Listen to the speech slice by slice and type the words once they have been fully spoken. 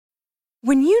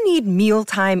When you need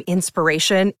mealtime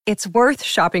inspiration, it's worth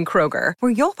shopping Kroger,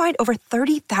 where you'll find over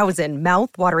 30,000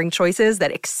 mouth-watering choices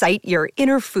that excite your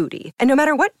inner foodie. And no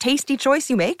matter what tasty choice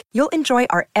you make, you'll enjoy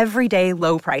our everyday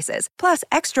low prices, plus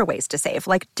extra ways to save,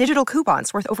 like digital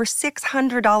coupons worth over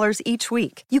 $600 each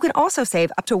week. You can also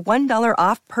save up to $1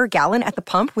 off per gallon at the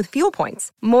pump with fuel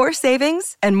points. More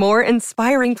savings and more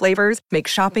inspiring flavors make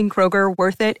shopping Kroger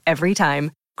worth it every time.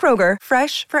 Kroger,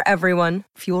 fresh for everyone.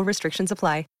 Fuel restrictions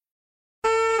apply.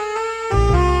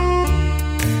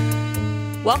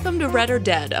 Welcome to Read or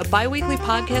Dead, a bi-weekly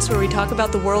podcast where we talk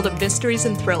about the world of mysteries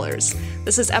and thrillers.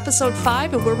 This is episode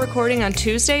 5, and we're recording on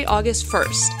Tuesday, August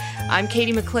 1st. I'm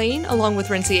Katie McLean, along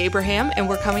with Rincey Abraham, and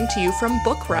we're coming to you from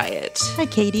Book Riot. Hi,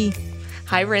 Katie.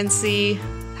 Hi, Rincey.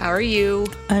 How are you?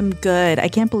 I'm good. I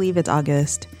can't believe it's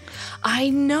August. I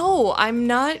know. I'm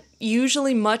not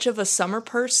usually much of a summer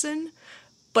person,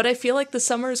 but I feel like the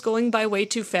summer is going by way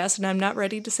too fast, and I'm not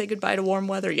ready to say goodbye to warm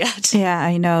weather yet. Yeah,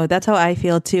 I know. That's how I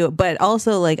feel too. But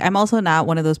also, I'm also not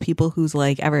one of those people who's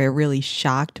ever really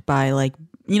shocked by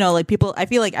people. I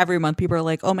feel like every month people are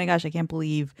like, "Oh my gosh, I can't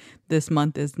believe this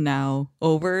month is now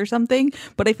over" or something.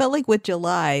 But I felt like with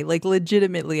July,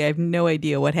 legitimately, I have no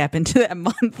idea what happened to that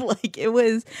month. It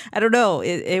was, I don't know.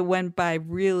 It went by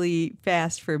really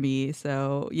fast for me.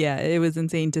 So yeah, it was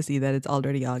insane to see that it's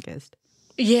already August.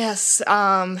 Yes.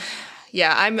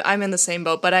 Yeah, I'm in the same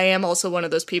boat, but I am also one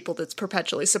of those people that's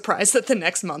perpetually surprised that the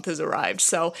next month has arrived.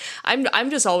 So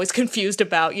I'm just always confused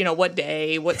about, what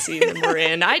day, what season we're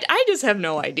in. I just have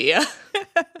no idea.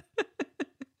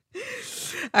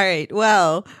 All right.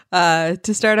 Well,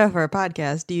 to start off our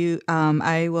podcast,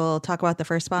 I will talk about the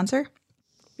first sponsor.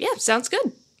 Yeah, sounds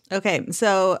good. Okay.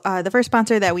 So the first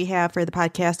sponsor that we have for the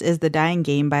podcast is The Dying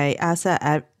Game by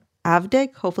Asa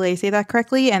Avdik. Hopefully I say that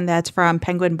correctly. And that's from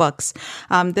Penguin Books.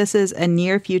 This is a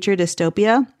near future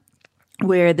dystopia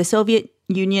where the Soviet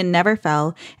Union never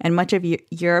fell and much of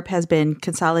Europe has been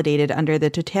consolidated under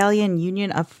the totalitarian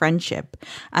Union of Friendship.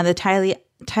 On the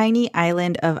tiny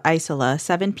island of Isola,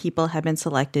 7 people have been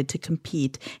selected to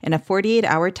compete in a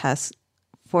 48-hour test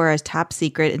for a top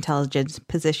secret intelligence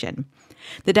position.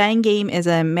 The Dying Game is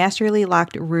a masterly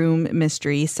locked room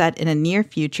mystery set in a near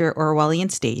future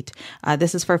Orwellian state.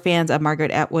 This is for fans of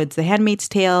Margaret Atwood's The Handmaid's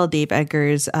Tale, Dave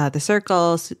Eggers' The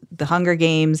Circle, The Hunger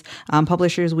Games.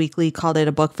 Publishers Weekly called it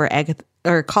a book for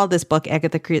called this book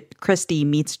Agatha Christie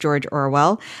meets George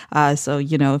Orwell. So,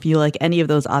 if you like any of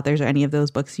those authors or any of those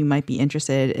books, you might be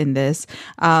interested in this.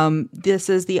 This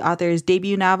is the author's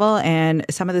debut novel, and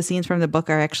some of the scenes from the book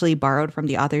are actually borrowed from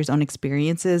the author's own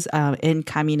experiences in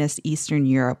communist Eastern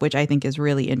Europe, which I think is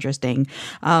really interesting.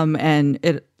 And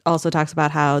it also talks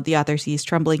about how the author sees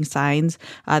trembling signs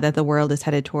that the world is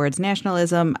headed towards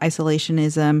nationalism,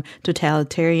 isolationism,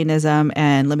 totalitarianism,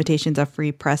 and limitations of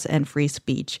free press and free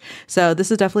speech. So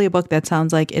this is definitely a book that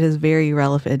sounds like it is very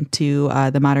relevant to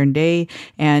the modern day,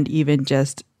 and even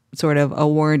just sort of a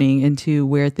warning into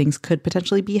where things could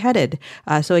potentially be headed.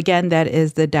 So again, that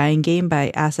is The Dying Game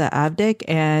by Asa Avdik,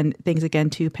 and thanks again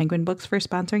to Penguin Books for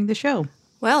sponsoring the show.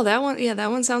 Well, that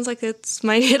one sounds like it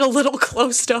might hit a little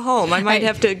close to home. I might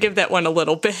have to give that one a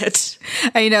little bit.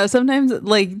 I know. Sometimes,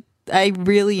 I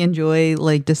really enjoy,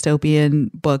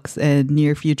 dystopian books and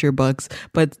near future books,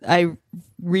 but I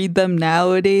read them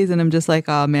nowadays and I'm just like,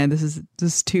 oh man, this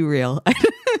is too real.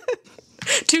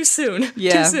 Too soon.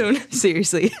 Yeah. Too soon.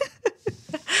 Seriously.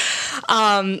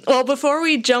 Well, before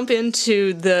we jump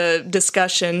into the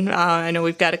discussion, I know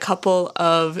we've got a couple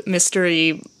of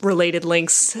mystery-related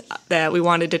links that we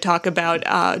wanted to talk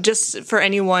about. Just for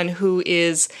anyone who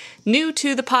is new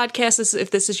to the podcast,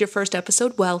 if this is your first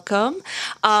episode, welcome.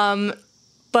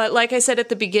 But like I said at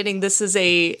the beginning, this is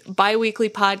a bi-weekly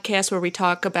podcast where we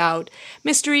talk about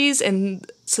mysteries and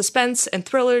suspense and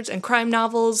thrillers and crime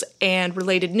novels and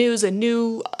related news and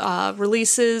new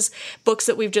releases, books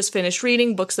that we've just finished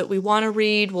reading, books that we want to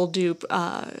read. We'll do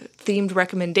themed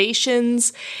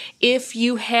recommendations. If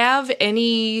you have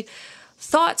any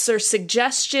thoughts or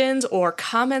suggestions or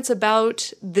comments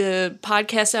about the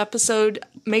podcast episode,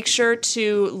 make sure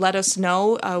to let us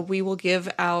know. We will give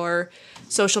our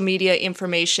social media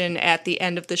information at the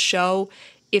end of the show.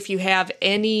 If you have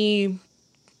any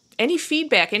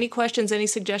feedback, any questions, any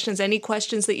suggestions, any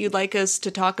questions that you'd like us to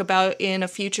talk about in a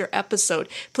future episode,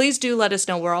 please do let us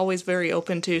know. We're always very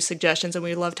open to suggestions, and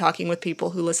we love talking with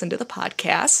people who listen to the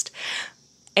podcast.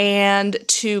 And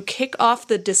to kick off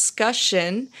the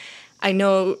discussion, I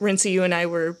know, Rincey, you and I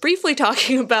were briefly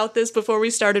talking about this before we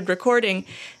started recording.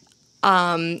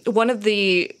 One of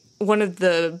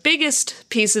the biggest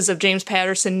pieces of James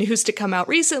Patterson news to come out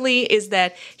recently is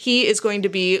that he is going to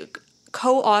be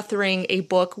co-authoring a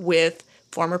book with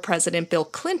former President Bill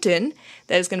Clinton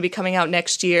that is going to be coming out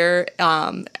next year.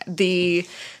 The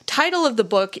title of the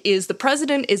book is The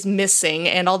President is Missing,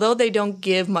 and although they don't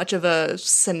give much of a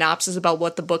synopsis about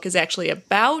what the book is actually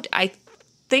about, I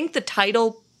think the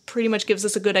title pretty much gives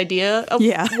us a good idea of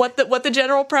what the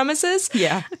general premise is.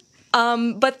 Yeah.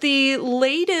 But the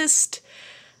latest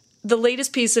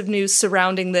piece of news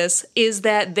surrounding this is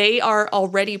that they are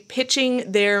already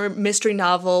pitching their mystery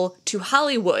novel to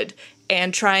Hollywood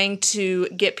and trying to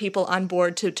get people on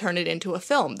board to turn it into a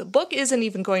film. The book isn't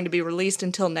even going to be released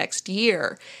until next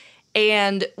year.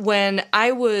 And when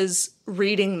I was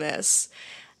reading this,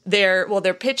 they're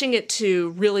pitching it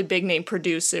to really big name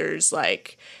producers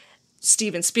like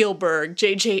Steven Spielberg,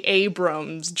 J.J.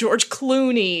 Abrams, George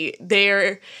Clooney.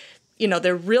 They're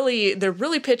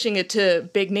really pitching it to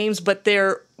big names, but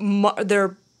the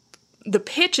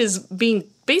pitch is being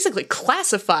basically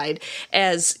classified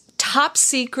as top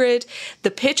secret.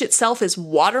 The pitch itself is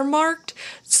watermarked,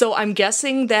 so I'm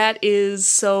guessing that is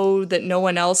so that no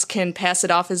one else can pass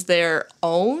it off as their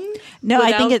own. No,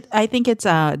 I think it's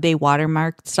they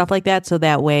watermark stuff like that, so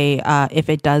that way if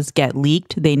it does get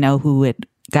leaked, they know who it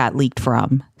got leaked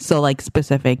from. So like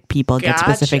specific people get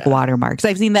specific watermarks.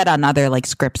 I've seen that on other like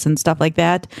scripts and stuff like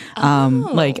that.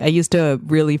 Like I used to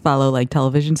really follow like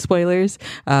television spoilers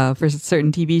for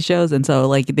certain TV shows, and so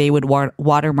like they would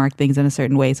watermark things in a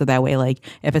certain way, so that way like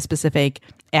if a specific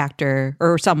actor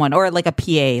or someone or like a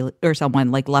PA or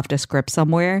someone like left a script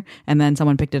somewhere and then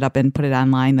someone picked it up and put it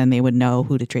online, then they would know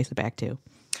who to trace it back to.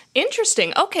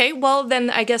 Interesting. Okay, well then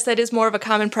I guess that is more of a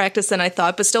common practice than I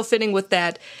thought, but still fitting with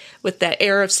that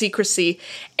air of secrecy.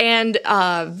 And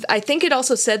I think it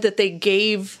also said that they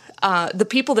gave the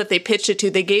people that they pitched it to,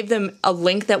 they gave them a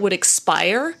link that would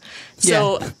expire.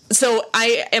 So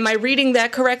am I reading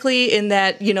that correctly in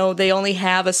that, they only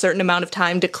have a certain amount of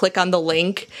time to click on the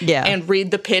link and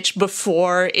read the pitch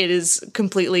before it is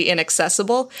completely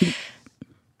inaccessible?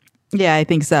 Yeah, I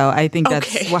think so. I think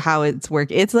that's how it's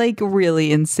working. It's like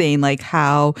really insane, like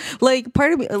how, like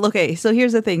part of me, okay, so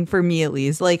here's the thing for me at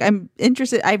least, like I'm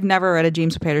interested, I've never read a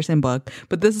James Patterson book,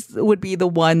 but this would be the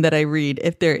one that I read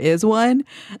if there is one.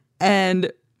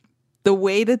 And the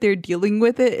way that they're dealing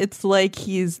with it, it's like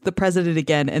he's the president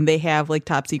again, and they have like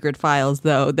top secret files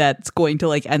though that's going to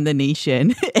like end the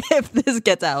nation if this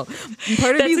gets out.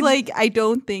 Part of me's like, I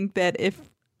don't think that if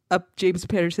a James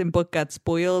Patterson book got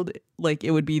spoiled, like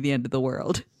it would be the end of the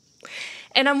world.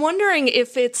 And I'm wondering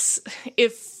if this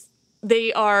is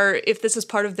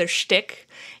part of their shtick,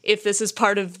 if this is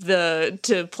part of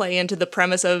to play into the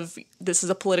premise of this is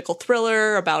a political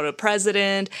thriller about a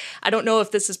president. I don't know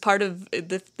if this is part of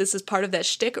that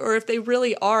shtick, or if they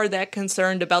really are that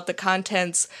concerned about the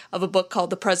contents of a book called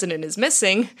The President is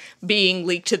Missing being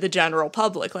leaked to the general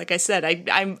public. Like I said,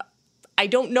 I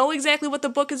don't know exactly what the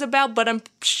book is about, but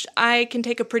I can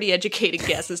take a pretty educated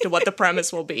guess as to what the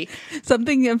premise will be.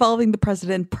 Something involving the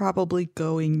president probably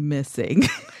going missing.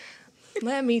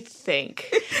 Let me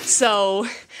think. So,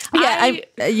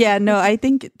 I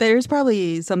think there's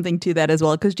probably something to that as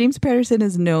well, because James Patterson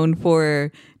is known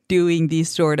for doing these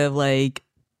sort of like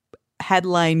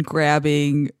headline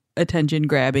grabbing, attention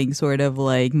grabbing sort of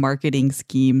like marketing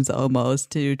schemes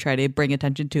almost to try to bring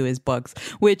attention to his books,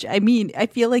 which I mean, I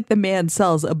feel like the man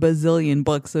sells a bazillion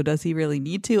books, so does he really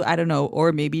need to? I don't know.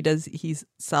 Or maybe does he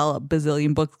sell a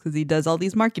bazillion books because he does all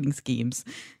these marketing schemes?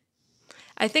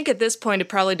 I think at this point it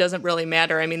probably doesn't really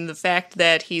matter. I mean, the fact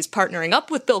that he's partnering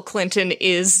up with Bill Clinton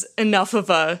is enough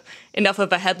of a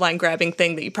headline grabbing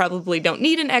thing that you probably don't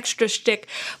need an extra shtick,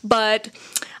 but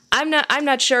I'm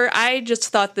not sure. I just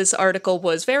thought this article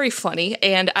was very funny,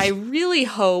 and I really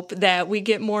hope that we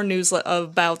get more news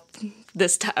about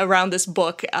this around this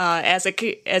book as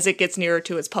it gets nearer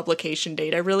to its publication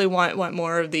date. I really want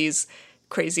more of these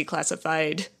crazy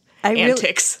classified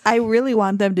antics. I really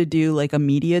want them to do like a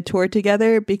media tour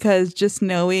together, because just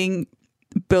knowing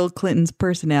Bill Clinton's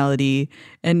personality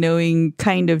and knowing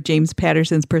kind of James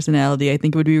Patterson's personality, I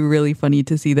think it would be really funny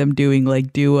to see them doing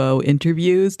like duo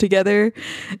interviews together.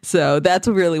 So that's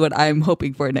really what I'm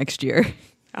hoping for next year.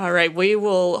 All right, we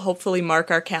will hopefully mark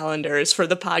our calendars for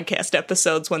the podcast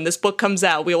episodes when this book comes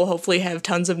out. We will hopefully have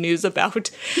tons of news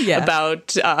about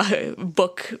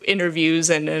book interviews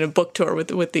and a book tour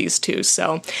with these two.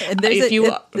 So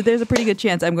there's a pretty good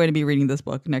chance I'm going to be reading this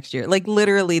book next year. Like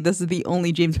literally, this is the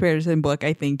only James Patterson book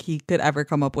I think he could ever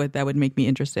come up with that would make me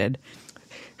interested.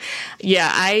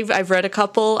 Yeah, I've read a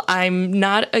couple. I'm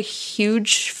not a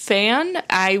huge fan.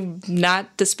 I'm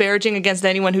not disparaging against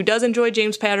anyone who does enjoy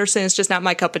James Patterson. It's just not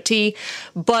my cup of tea.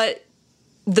 But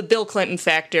the Bill Clinton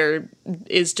factor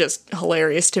is just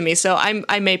hilarious to me. So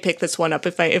I may pick this one up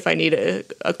if I need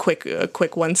a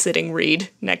quick one sitting read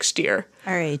next year.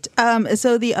 All right.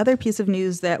 So the other piece of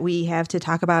news that we have to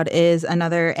talk about is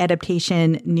another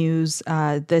adaptation news.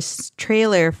 This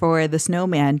trailer for The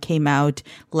Snowman came out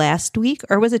last week,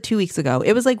 or was it 2 weeks ago?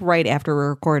 It was like right after we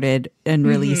recorded and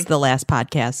released the last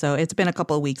podcast. So it's been a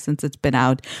couple of weeks since it's been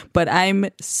out, but I'm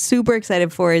super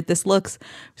excited for it. This looks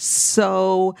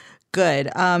so good.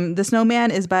 The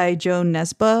Snowman is by Joe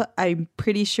Nesbø. I'm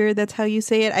pretty sure that's how you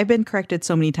say it. I've been corrected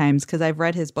so many times because I've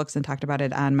read his books and talked about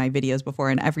it on my videos before,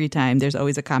 and every time there's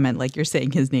always a comment like you're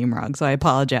saying his name wrong. So I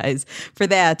apologize for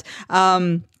that.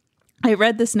 I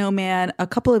read The Snowman a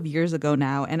couple of years ago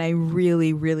now, and I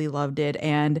really, really loved it.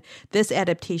 And this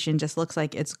adaptation just looks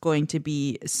like it's going to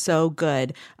be so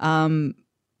good. The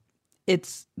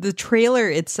trailer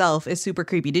itself is super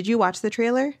creepy. Did you watch the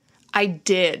trailer? I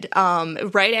did.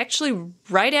 Right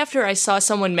after I saw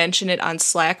someone mention it on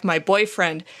Slack, my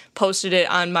boyfriend posted it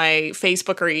on my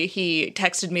Facebook, or he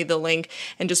texted me the link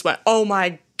and just went, "Oh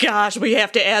my gosh, we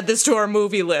have to add this to our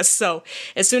movie list." So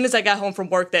as soon as I got home from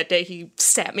work that day, he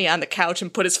sat me on the couch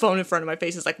and put his phone in front of my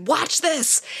face. He's like, "Watch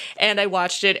this." And I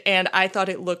watched it, and I thought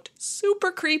it looked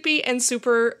super creepy and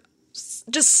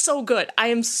just so good. I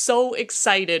am so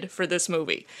excited for this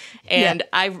movie. And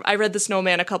yeah. I read The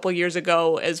Snowman a couple years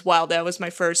ago as well. That was my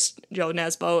first Joe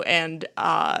Nesbø, and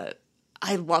I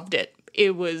loved it.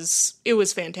 It was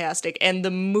fantastic. And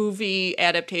the movie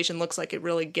adaptation looks like it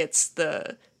really gets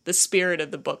the spirit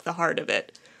of the book, the heart of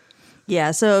it.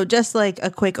 Yeah, so just like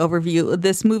a quick overview,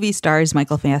 this movie stars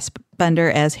Michael Fassbender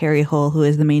as Harry Hole, who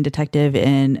is the main detective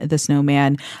in The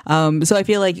Snowman. So I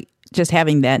feel like just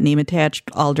having that name attached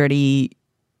already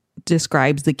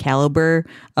describes the caliber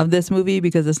of this movie,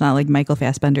 because it's not like Michael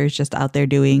Fassbender is just out there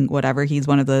doing whatever. He's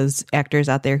one of those actors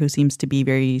out there who seems to be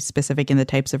very specific in the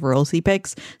types of roles he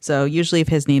picks. So usually if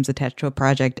his name's attached to a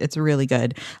project, it's really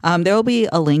good. There will be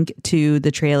a link to the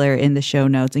trailer in the show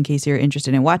notes in case you're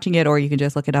interested in watching it, or you can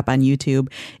just look it up on YouTube.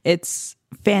 It's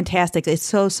fantastic. It's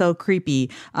so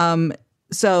creepy.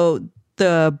 So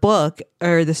the book,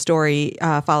 or the story,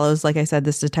 follows, like I said,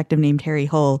 this detective named Harry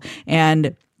Hole.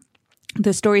 And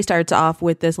the story starts off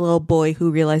with this little boy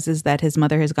who realizes that his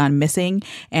mother has gone missing,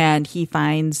 and he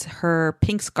finds her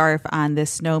pink scarf on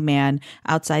this snowman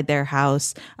outside their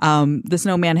house. The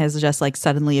snowman has just like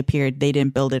suddenly appeared. They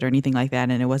didn't build it or anything like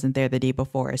that, and it wasn't there the day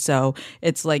before. So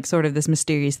it's like sort of this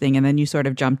mysterious thing. And then you sort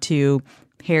of jump to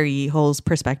Harry Hole's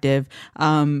perspective,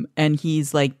 and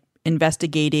he's like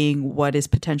investigating what is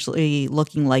potentially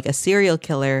looking like a serial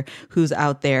killer who's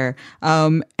out there.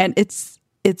 And it's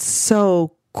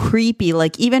so creepy.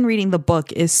 Like, even reading the book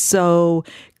is so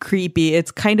creepy.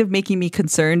 It's kind of making me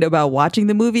concerned about watching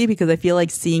the movie, because I feel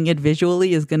like seeing it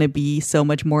visually is going to be so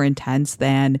much more intense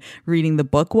than reading the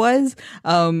book was.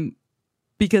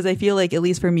 Because I feel like, at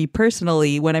least for me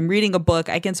personally, when I'm reading a book,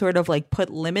 I can sort of like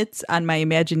put limits on my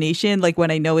imagination. Like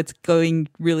when I know it's going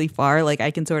really far, like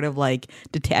I can sort of like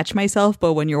detach myself.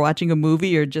 But when you're watching a movie,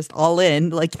 you're just all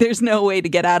in. Like there's no way to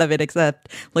get out of it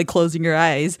except like closing your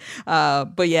eyes.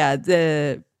 But yeah,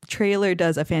 the trailer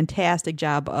does a fantastic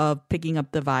job of picking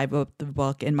up the vibe of the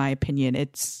book, in my opinion.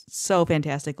 It's so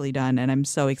fantastically done, and I'm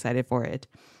so excited for it.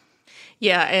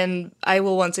 Yeah, and I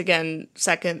will once again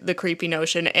second the creepy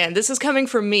notion. And this is coming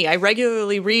from me. I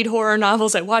regularly read horror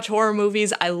novels. I watch horror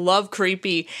movies. I love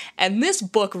creepy. And this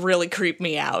book really creeped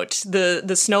me out.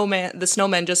 The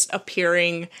snowman just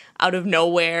appearing out of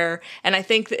nowhere. And I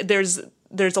think there's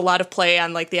a lot of play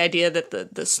on like the idea that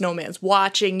the snowman's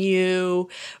watching you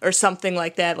or something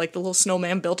like that, like the little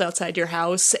snowman built outside your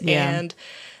house. Yeah. And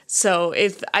so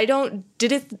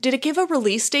did it give a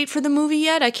release date for the movie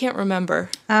yet? I can't remember.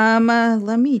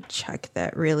 Let me check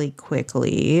that really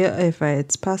quickly if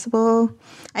it's possible.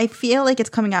 I feel like it's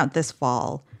coming out this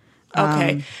fall.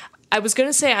 Okay. I was going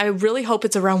to say, I really hope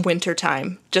it's around winter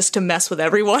time, just to mess with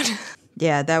everyone.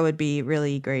 Yeah, that would be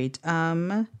really great.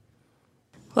 Well,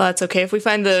 that's okay. If we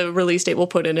find the release date, we'll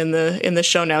put it in the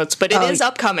show notes. But it is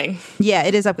upcoming. Yeah,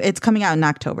 it is up. It's coming out in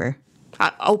October.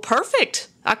 Perfect.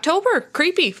 October.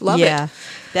 Creepy. Love it. Yeah,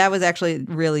 that was actually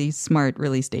really smart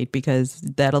release date, because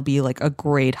that'll be like a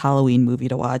great Halloween movie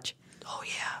to watch. Oh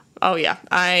yeah.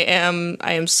 I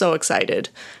am so excited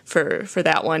for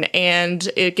that one, and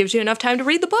it gives you enough time to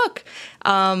read the book.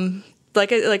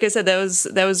 Like I said,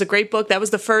 that was a great book. That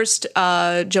was the first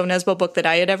Joe Nesbø book that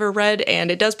I had ever read, and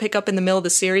it does pick up in the middle of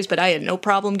the series, but I had no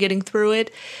problem getting through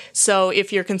it. So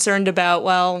if you're concerned about,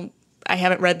 well, I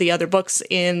haven't read the other books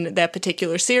in that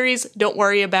particular series, don't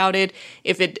worry about it.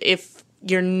 If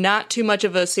you're not too much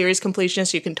of a series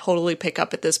completionist, you can totally pick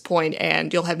up at this point,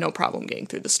 and you'll have no problem getting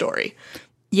through the story.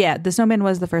 Yeah, The Snowman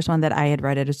was the first one that I had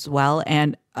read it as well.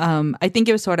 And I think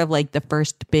it was sort of like the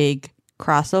first big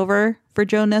crossover for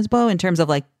Joe Nesbo in terms of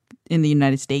like in the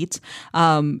United States.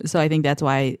 So I think that's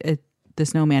why The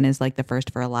Snowman is like the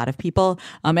first for a lot of people.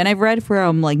 And I've read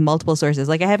from like multiple sources.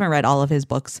 Like I haven't read all of his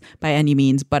books by any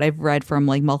means, but I've read from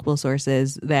like multiple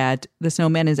sources that The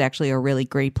Snowman is actually a really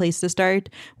great place to start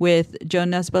with Joe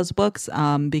Nesbo's books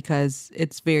because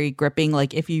it's very gripping.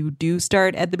 Like if you do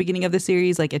start at the beginning of the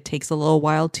series, like it takes a little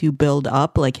while to build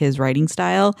up like his writing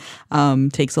style.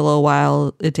 Takes a little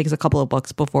while. It takes a couple of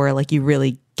books before like you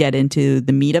really get into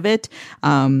the meat of it.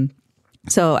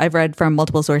 So I've read from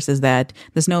multiple sources that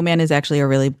The Snowman is actually a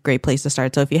really great place to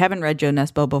start. So if you haven't read Joe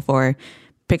Nesbo before,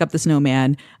 pick up The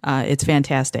Snowman. It's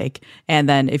fantastic. And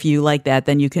then if you like that,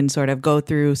 then you can sort of go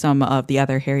through some of the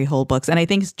other Harry Hole books. And I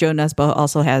think Joe Nesbo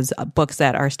also has books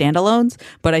that are standalones,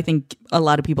 but I think a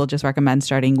lot of people just recommend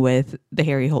starting with the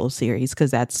Harry Hole series because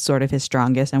that's sort of his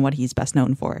strongest and what he's best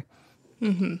known for.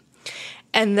 Mm-hmm.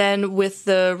 And then with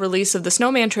the release of the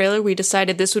Snowman trailer, we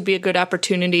decided this would be a good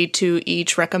opportunity to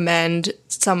each recommend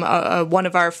some one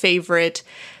of our favorite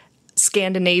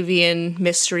Scandinavian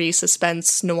mystery,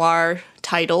 suspense, noir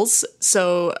titles.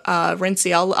 So,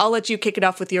 Rincey, I'll let you kick it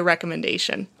off with your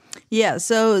recommendation. Yeah,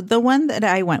 so the one that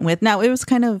I went with, now it was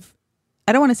kind of,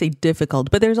 I don't want to say difficult,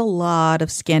 but there's a lot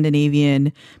of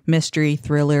Scandinavian mystery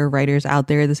thriller writers out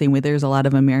there, the same way there's a lot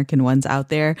of American ones out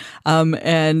there.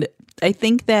 And I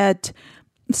think that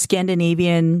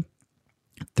Scandinavian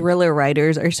thriller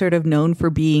writers are sort of known for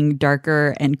being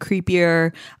darker and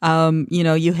creepier. You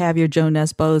know, you have your Joe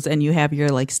Nesbos and you have your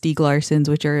like Stieg Larssons,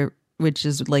 which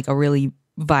is like a really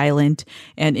violent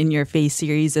and in your face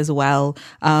series as well.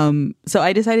 So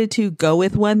I decided to go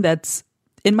with one that's,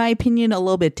 in my opinion, a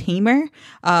little bit tamer.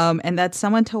 And that's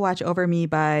Someone to Watch Over Me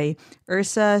by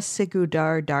Ursa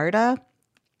Sigurðardóttir.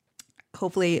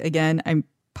 Hopefully, again, I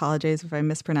apologize if I'm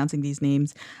mispronouncing these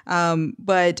names.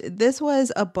 But this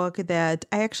was a book that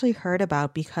I actually heard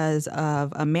about because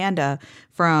of Amanda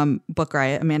from Book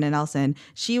Riot, Amanda Nelson.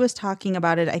 She was talking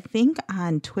about it, I think,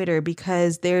 on Twitter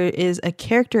because there is a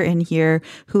character in here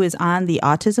who is on the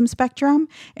autism spectrum.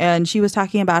 And she was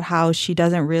talking about how she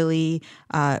doesn't really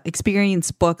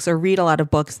experience books or read a lot of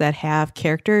books that have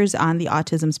characters on the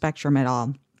autism spectrum at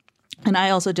all. And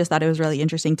I also just thought it was really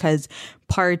interesting because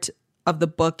part of the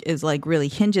book is like really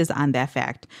hinges on that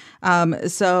fact.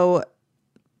 So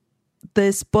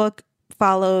this book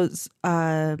follows,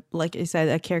 like I said,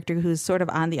 a character who's sort of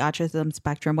on the autism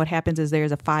spectrum. What happens is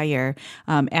there's a fire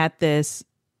at this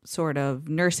sort of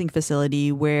nursing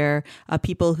facility where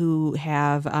people who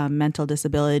have mental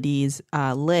disabilities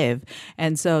live.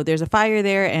 And so there's a fire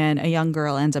there and a young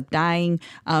girl ends up dying.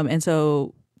 And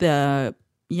so the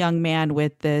young man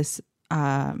with this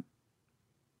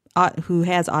who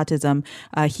has autism,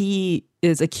 he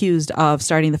is accused of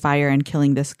starting the fire and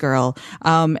killing this girl.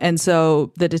 And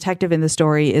so the detective in the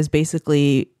story is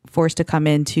basically forced to come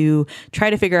in to try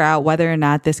to figure out whether or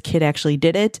not this kid actually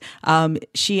did it.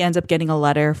 She ends up getting a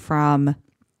letter from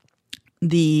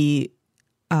the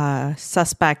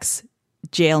suspect's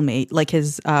jailmate, like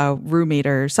his roommate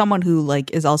or someone who like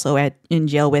is also in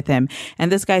jail with him. And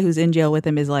this guy who's in jail with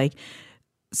him is like,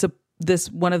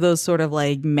 this one of those sort of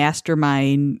like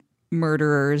mastermind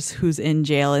murderers who's in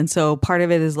jail. And so part of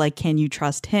it is like, can you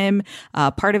trust him?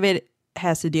 Part of it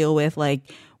has to deal with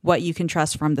like what you can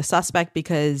trust from the suspect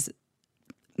because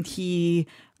he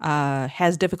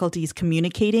has difficulties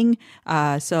communicating.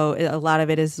 So a lot of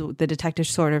it is the detective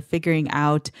sort of figuring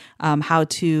out how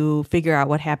to figure out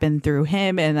what happened through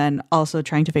him, and then also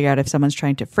trying to figure out if someone's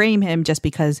trying to frame him just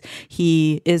because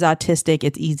he is autistic.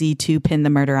 It's easy to pin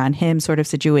the murder on him sort of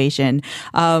situation.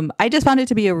 I just found it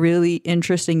to be a really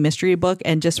interesting mystery book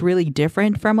and just really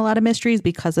different from a lot of mysteries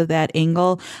because of that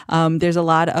angle. There's a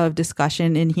lot of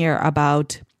discussion in here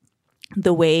about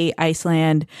the way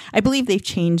Iceland, I believe they've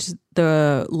changed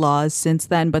the laws since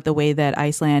then, but the way that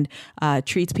Iceland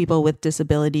treats people with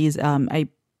disabilities, I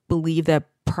believe that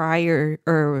prior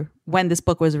or when this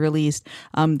book was released,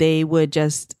 they would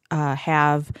just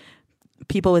have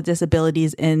people with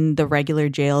disabilities in the regular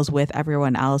jails with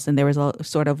everyone else. And there was a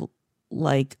sort of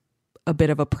like a bit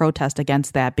of a protest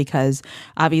against that because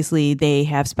obviously they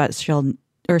have special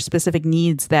or specific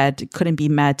needs that couldn't be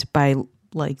met by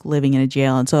like living in a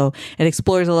jail. And so it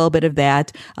explores a little bit of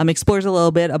that, explores a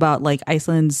little bit about like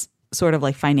Iceland's sort of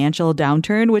like financial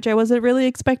downturn, which I wasn't really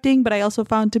expecting, but I also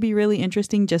found to be really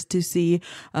interesting just to see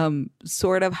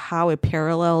sort of how it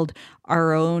paralleled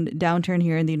our own downturn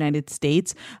here in the United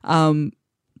States.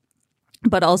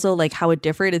 but also like how it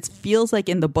differed. It feels like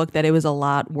in the book that it was a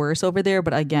lot worse over there.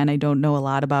 But again, I don't know a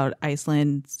lot about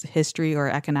Iceland's history or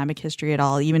economic history at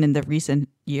all, even in the recent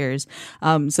years.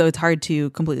 So it's hard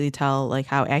to completely tell like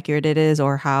how accurate it is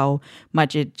or how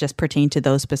much it just pertained to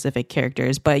those specific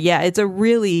characters. But yeah, it's a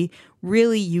really,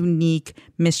 really unique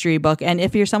mystery book. And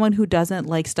if you're someone who doesn't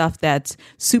like stuff that's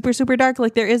super, super dark,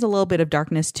 like there is a little bit of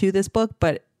darkness to this book.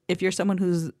 But if you're someone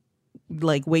who's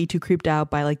like way too creeped out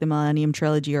by like the Millennium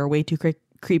Trilogy or way too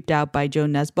creeped out by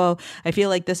Joan Nesbo, I feel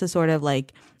like this is sort of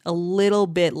like a little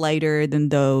bit lighter than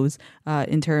those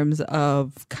in terms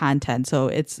of content. So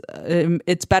it's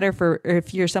better for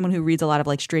if you're someone who reads a lot of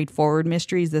like straightforward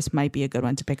mysteries, this might be a good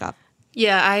one to pick up.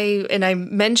 Yeah, I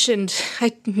mentioned,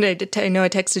 I know I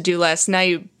texted you last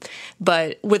night,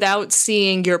 but without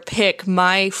seeing your pick,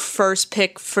 my first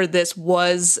pick for this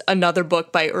was another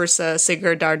book by Ursa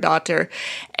Sigurdardóttir.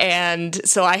 And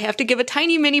so I have to give a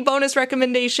tiny mini bonus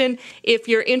recommendation. If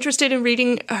you're interested in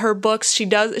reading her books, she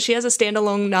has a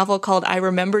standalone novel called I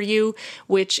Remember You,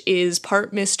 which is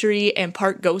part mystery and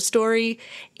part ghost story.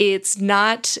 It's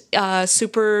not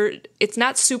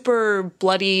super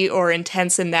bloody or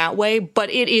intense in that way, but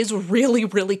it is really,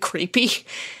 really creepy.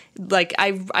 Like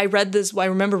I read this, I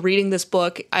remember reading this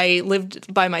book. I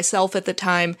lived by myself at the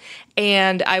time,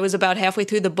 and I was about halfway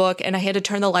through the book, and I had to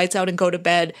turn the lights out and go to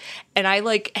bed. And I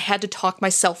like had to talk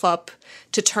myself up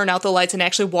to turn out the lights and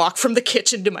actually walk from the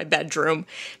kitchen to my bedroom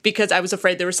because I was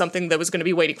afraid there was something that was going to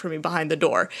be waiting for me behind the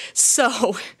door.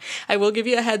 So I will give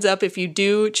you a heads up if you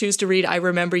do choose to read I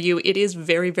Remember You. It is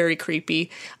very, very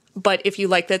creepy. But if you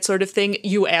like that sort of thing,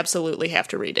 you absolutely have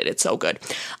to read it. It's so good.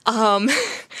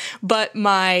 But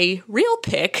my real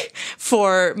pick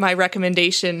for my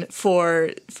recommendation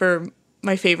for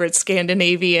my favorite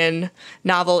Scandinavian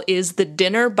novel is The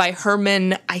Dinner by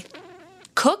Herman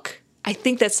Koch. I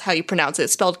think that's how you pronounce it.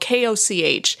 It's spelled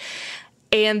Koch.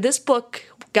 And this book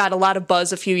got a lot of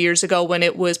buzz a few years ago when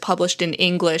it was published in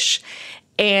English.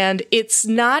 And it's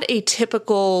not a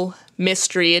typical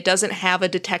mystery. It doesn't have a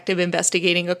detective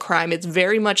investigating a crime. It's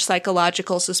very much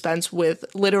psychological suspense with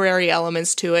literary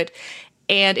elements to it.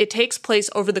 And it takes place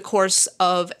over the course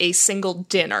of a single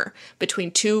dinner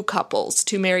between two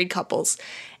married couples.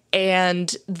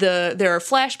 And there are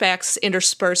flashbacks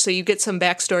interspersed, so you get some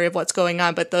backstory of what's going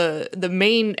on, but the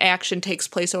main action takes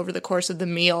place over the course of the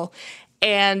meal.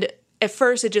 And at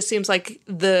first, it just seems like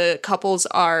the couples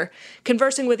are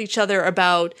conversing with each other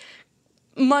about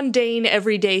mundane,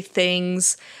 everyday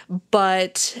things,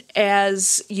 but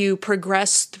as you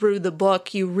progress through the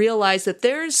book, you realize that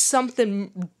there's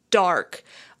something dark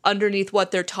underneath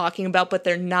what they're talking about, but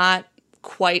they're not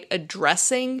quite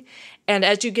addressing. And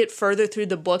as you get further through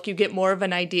the book, you get more of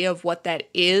an idea of what that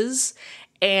is.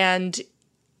 And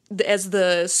as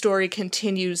the story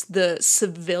continues, the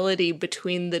civility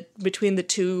between the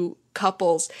two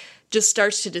couples just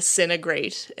starts to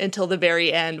disintegrate until the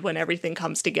very end when everything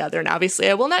comes together. And obviously,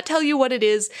 I will not tell you what it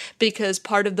is because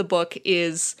part of the book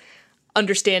is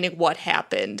understanding what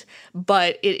happened.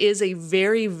 But it is a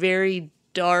very, very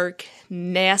dark,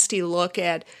 nasty look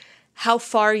at how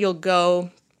far you'll go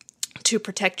to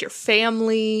protect your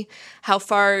family, how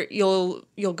far you'll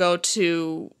go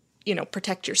to,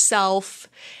 protect yourself.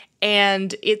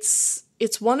 And it's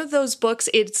one of those books.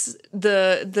 It's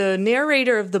the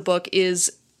narrator of the book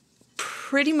is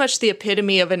pretty much the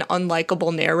epitome of an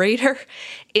unlikable narrator,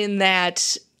 in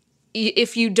that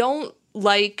if you don't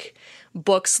like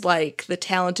books like The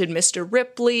Talented Mr.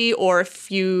 Ripley, or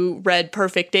if you read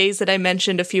Perfect Days that I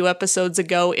mentioned a few episodes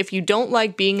ago, if you don't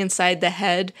like being inside the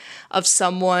head of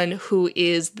someone who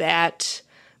is that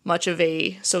much of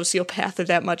a sociopath or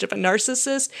that much of a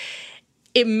narcissist,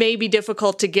 it may be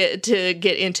difficult to get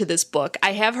into this book.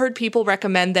 I have heard people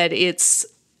recommend that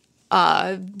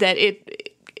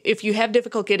if you have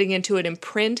difficult getting into it in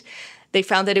print, they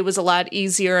found that it was a lot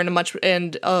easier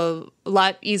and a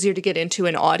lot easier to get into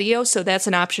in audio. So that's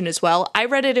an option as well. I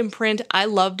read it in print. I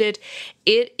loved it.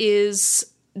 It is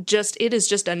just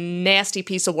a nasty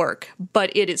piece of work,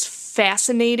 but it is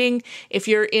fascinating. If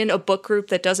you're in a book group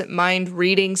that doesn't mind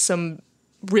reading some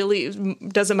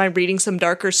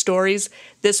darker stories,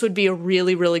 this would be a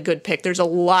really, really good pick. There's a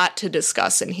lot to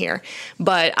discuss in here.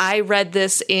 But I read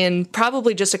this in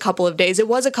probably just a couple of days. It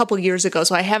was a couple years ago,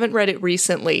 so I haven't read it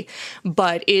recently.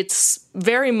 But it's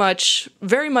very much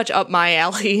up my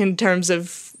alley in terms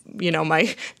of,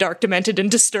 my dark, demented, and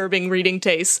disturbing reading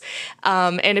tastes.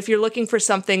 And if you're looking for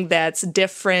something that's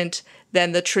different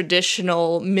than the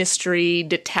traditional mystery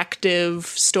detective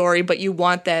story, but you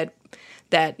want that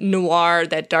noir,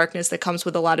 that darkness that comes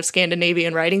with a lot of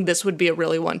Scandinavian writing, this would be a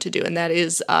really one to do. And that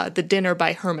is The Dinner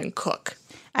by Herman Koch.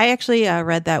 I actually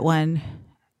read that one.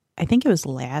 I think it was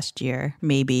last year,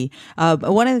 maybe.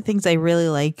 One of the things I really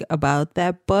like about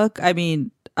that book, I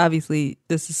mean, obviously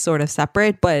this is sort of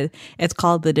separate, but it's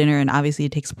called The Dinner, and obviously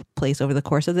it takes place over the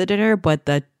course of the dinner, but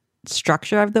the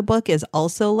structure of the book is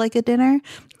also like a dinner.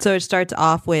 So it starts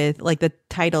off with like the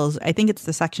titles, I think it's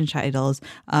the section titles.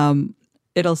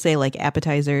 It'll say like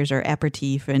appetizers or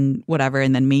aperitif and whatever,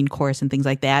 and then main course and things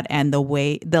like that. And the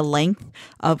length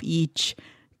of each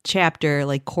chapter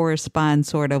like corresponds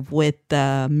sort of with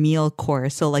the meal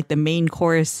course. So like the main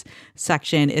course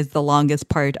section is the longest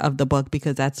part of the book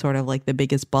because that's sort of like the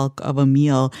biggest bulk of a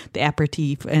meal. The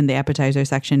aperitif and the appetizer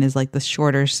section is like the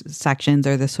shorter sections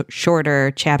or the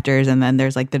shorter chapters, and then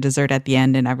there's like the dessert at the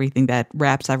end and everything that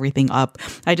wraps everything up.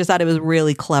 I just thought it was a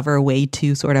really clever way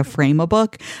to sort of frame a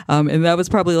book, and that was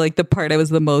probably like the part I was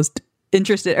the most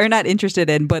not interested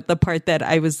in, but the part that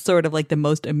I was sort of like the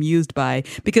most amused by,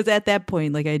 because at that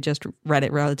point, like I just read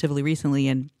it relatively recently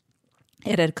and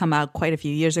it had come out quite a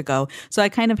few years ago. So I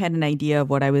kind of had an idea of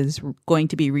what I was going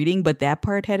to be reading, but that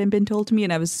part hadn't been told to me.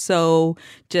 And I was so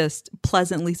just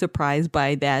pleasantly surprised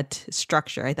by that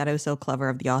structure. I thought it was so clever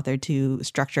of the author to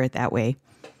structure it that way.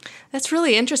 That's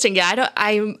really interesting. Yeah,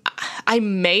 I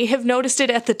may have noticed it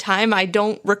at the time. I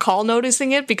don't recall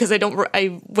noticing it because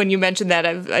when you mentioned that,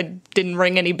 I didn't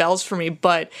ring any bells for me.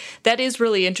 But that is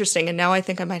really interesting, and now I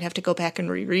think I might have to go back and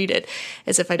reread it,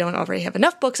 as if I don't already have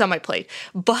enough books on my plate.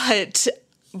 But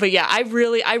yeah, I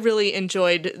really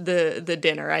enjoyed the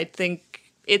dinner. I think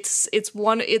it's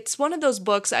one of those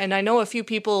books, and I know a few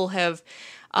people have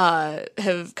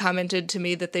commented to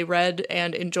me that they read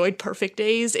and enjoyed Perfect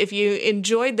Days. If you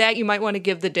enjoyed that, you might want to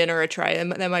give The Dinner a try.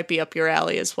 That might be up your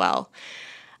alley as well.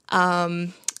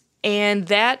 And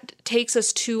that takes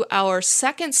us to our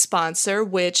second sponsor,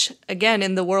 which, again,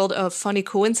 in the world of funny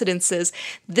coincidences,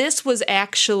 this was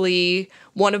actually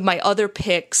one of my other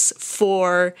picks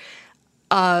for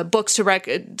books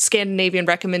to Scandinavian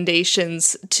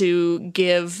recommendations to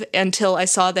give until I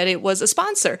saw that it was a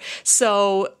sponsor.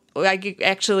 So we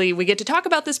get to talk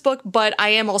about this book, but I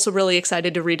am also really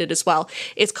excited to read it as well.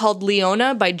 It's called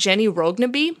Leona by Jenny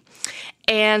Rogneby,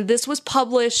 and this was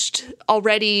published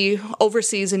already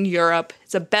overseas in Europe.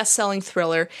 It's a best-selling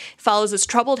thriller. It follows this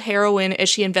troubled heroine as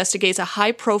she investigates a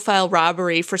high-profile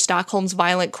robbery for Stockholm's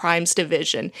Violent Crimes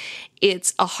Division.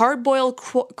 It's a hard-boiled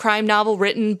crime novel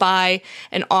written by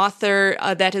an author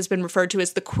that has been referred to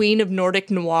as the Queen of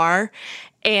Nordic Noir,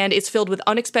 and it's filled with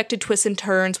unexpected twists and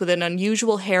turns with an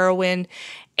unusual heroine,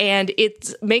 and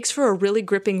it makes for a really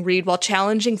gripping read while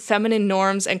challenging feminine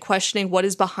norms and questioning what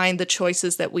is behind the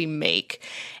choices that we make.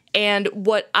 And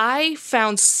what I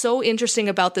found so interesting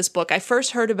about this book, I first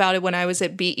heard about it when I was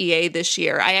at BEA this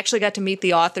year. I actually got to meet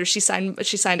the author. She signed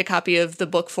a copy of the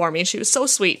book for me, and she was so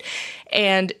sweet.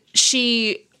 And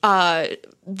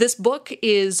this book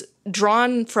is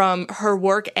drawn from her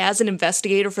work as an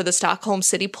investigator for the Stockholm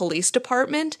City Police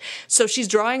Department. So she's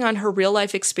drawing on her real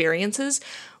life experiences,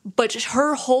 but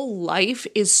her whole life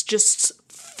is just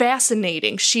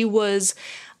fascinating. She was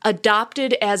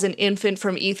adopted as an infant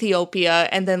from Ethiopia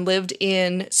and then lived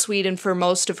in Sweden for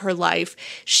most of her life.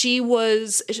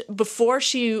 Before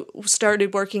she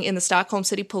started working in the Stockholm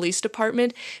City Police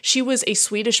Department, she was a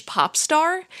Swedish pop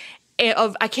star.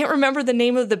 I can't remember the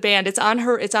name of the band. It's on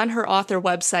her author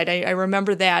website. I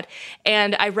remember that.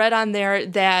 And I read on there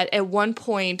that at one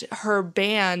point her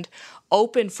band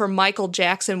opened for Michael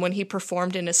Jackson when he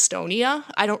performed in Estonia.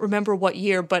 I don't remember what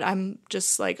year, but I'm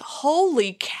just like,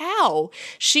 holy cow.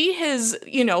 She has,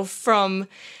 from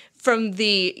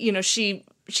the,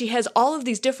 she has all of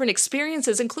these different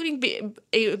experiences,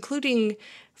 including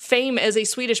fame as a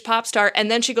Swedish pop star, and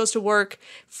then she goes to work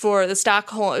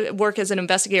as an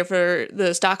investigator for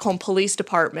the Stockholm Police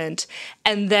Department,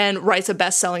 and then writes a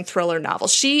best-selling thriller novel.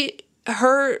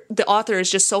 The author is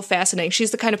just so fascinating.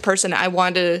 She's the kind of person I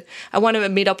want to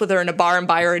meet up with her in a bar and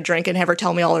buy her a drink and have her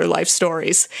tell me all her life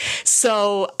stories.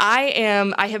 So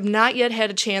I have not yet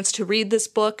had a chance to read this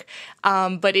book,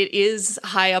 but it is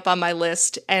high up on my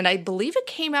list, and I believe it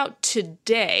came out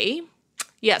today.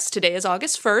 Yes, today is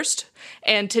August 1st,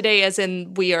 and today, as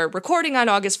in we are recording on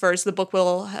August 1st, the book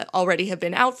will already have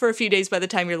been out for a few days by the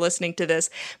time you're listening to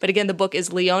this. But again, the book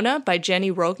is Leona by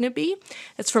Jenny Rogneby.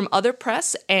 It's from Other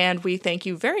Press, and we thank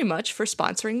you very much for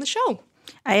sponsoring the show.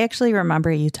 I actually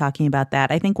remember you talking about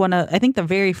that. I think the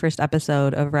very first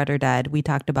episode of Read or Dead, we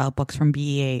talked about books from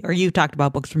BEA, or you talked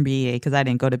about books from BEA because I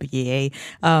didn't go to BEA.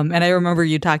 And I remember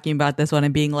you talking about this one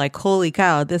and being like, holy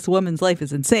cow, this woman's life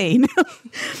is insane.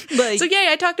 So yay,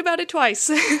 I talked about it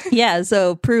twice. Yeah,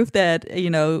 so proof that,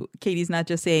 Katie's not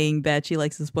just saying that she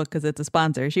likes this book because it's a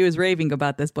sponsor. She was raving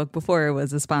about this book before it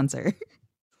was a sponsor.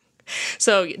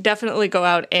 So definitely go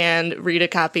out and read a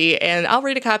copy, and I'll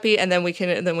read a copy, and then we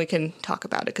can talk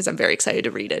about it because I'm very excited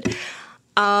to read it.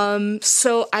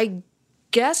 So I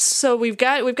guess so. We've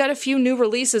got a few new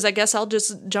releases. I guess I'll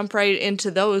just jump right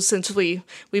into those since we've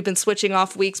been switching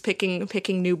off weeks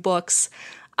picking new books.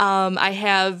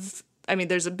 There's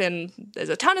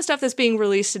a ton of stuff that's being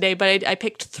released today, but I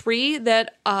picked 3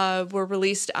 that were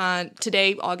released on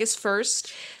today, August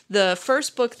 1st. The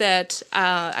first book that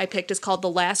I picked is called The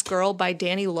Last Girl by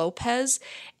Dani Lopez,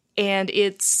 and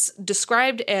it's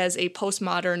described as a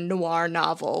postmodern noir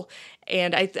novel.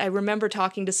 And I remember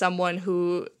talking to someone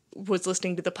who was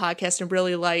listening to the podcast and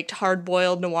really liked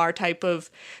hard-boiled noir type of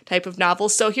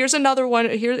novels. So here's another one.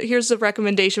 Here's a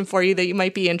recommendation for you that you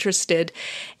might be interested.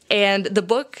 And the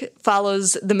book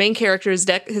follows the main character. His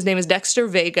name is Dexter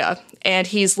Vega, and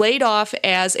he's laid off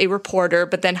as a reporter,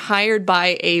 but then hired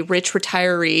by a rich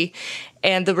retiree.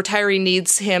 And the retiree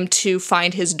needs him to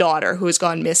find his daughter, who has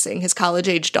gone missing, his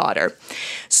college-age daughter.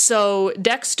 So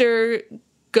Dexter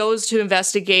goes to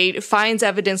investigate, finds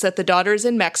evidence that the daughter is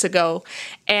in Mexico,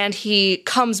 and he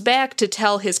comes back to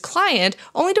tell his client,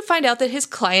 only to find out that his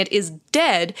client is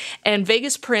dead, and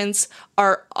Vegas prints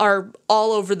are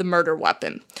all over the murder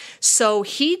weapon. So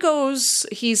he's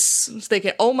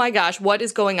thinking, oh my gosh, what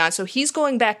is going on? So he's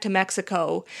going back to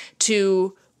Mexico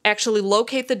to actually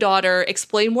locate the daughter,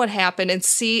 explain what happened, and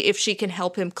see if she can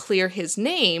help him clear his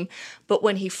name. But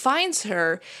when he finds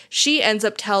her, she ends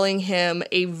up telling him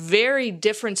a very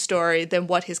different story than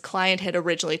what his client had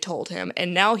originally told him.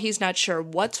 And now he's not sure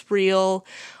what's real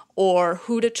or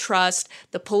who to trust.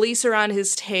 The police are on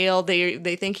his tail. They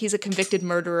think he's a convicted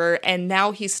murderer, and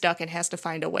now he's stuck and has to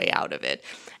find a way out of it.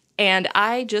 And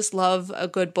I just love a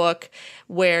good book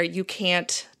where you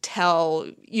can't tell,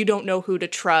 you don't know who to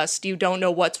trust, you don't know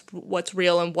what's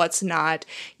real and what's not.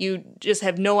 You just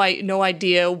have no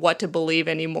idea what to believe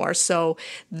anymore. So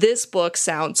this book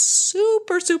sounds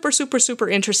super, super, super, super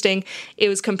interesting. It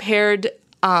was compared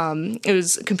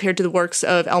to the works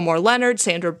of Elmore Leonard,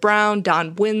 Sandra Brown,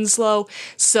 Don Winslow.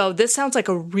 So this sounds like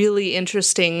a really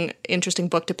interesting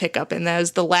book to pick up. And that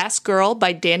is The Last Girl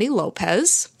by Dani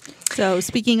Lopez. So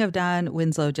speaking of Don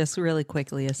Winslow, just really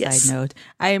quickly, a side note,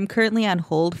 I am currently on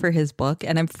hold for his book,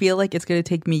 and I feel like it's going to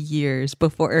take me years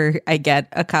before I get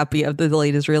a copy of the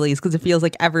latest release, because it feels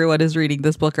like everyone is reading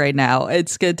this book right now.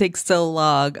 It's going to take so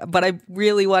long, but I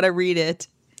really want to read it.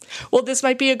 Well, this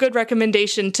might be a good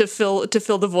recommendation to fill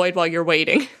the void while you're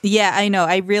waiting. Yeah, I know.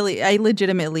 I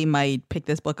legitimately might pick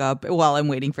this book up while I'm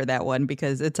waiting for that one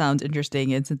because it sounds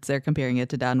interesting. And since they're comparing it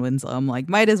to Don Winslow, I'm like,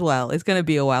 might as well. It's going to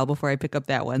be a while before I pick up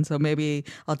that one. So maybe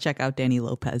I'll check out Dani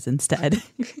Lopez instead.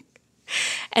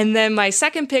 And then my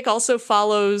second pick also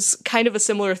follows kind of a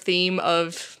similar theme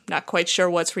of not quite sure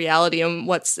what's reality and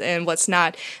what's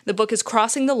not. The book is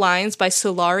Crossing the Lines by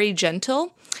Sulari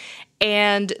Gentill.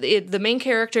 And the main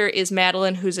character is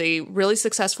Madeline, who's a really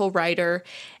successful writer,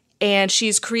 and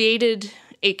she's created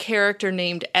a character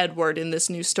named Edward in this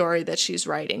new story that she's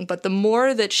writing. But the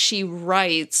more that she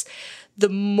writes, the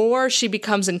more she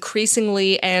becomes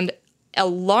increasingly and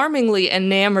alarmingly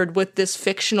enamored with this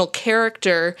fictional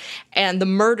character and the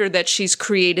murder that she's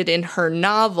created in her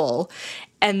novel.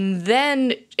 And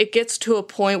then it gets to a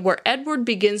point where Edward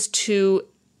begins to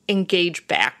engage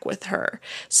back with her.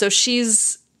 So she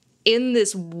has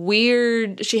this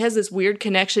weird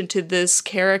connection to this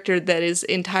character that is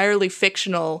entirely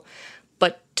fictional,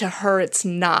 but to her it's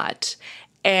not.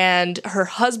 And her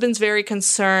husband's very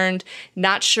concerned,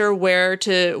 not sure where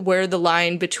the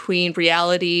line between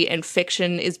reality and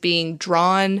fiction is being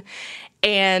drawn.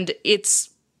 And it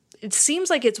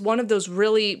seems like it's one of those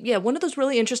really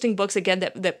interesting books again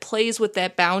that plays with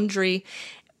that boundary.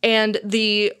 And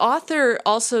the author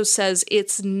also says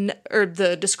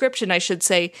the description, I should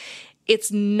say,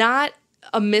 it's not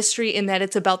a mystery in that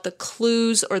it's about the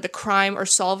clues or the crime or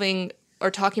solving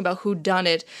or talking about who done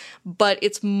it, but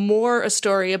it's more a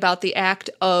story about the act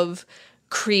of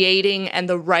creating and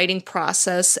the writing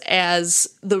process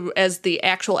as the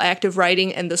actual act of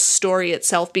writing and the story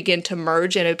itself begin to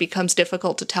merge, and it becomes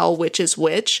difficult to tell which is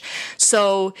which.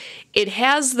 So it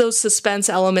has those suspense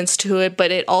elements to it, but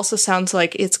it also sounds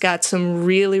like it's got some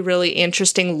really, really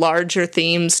interesting larger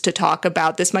themes to talk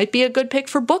about. This might be a good pick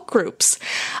for book groups.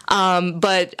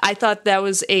 But I thought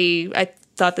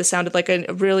this sounded like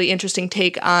a really interesting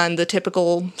take on the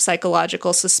typical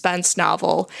psychological suspense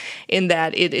novel in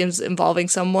that it is involving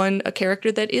a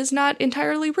character that is not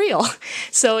entirely real.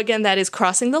 So again, that is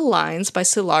Crossing the Lines by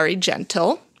Sulari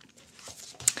Gentill.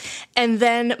 And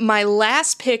then my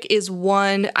last pick is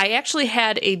one, I actually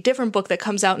had a different book that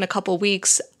comes out in a couple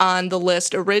weeks on the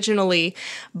list originally,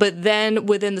 but then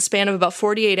within the span of about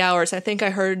 48 hours, I think I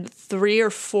heard 3 or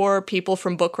 4 people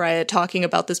from Book Riot talking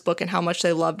about this book and how much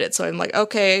they loved it. So I'm like,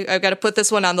 okay, I've got to put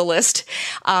this one on the list.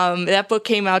 That book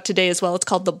came out today as well. It's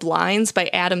called The Blinds by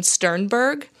Adam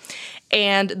Sternberg.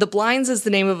 And The Blinds is the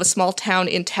name of a small town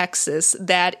in Texas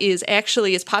that is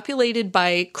populated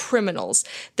by criminals.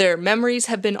 Their memories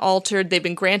have been altered. They've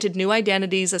been granted new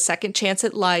identities, a second chance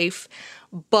at life,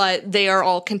 but they are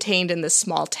all contained in this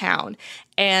small town.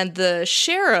 And the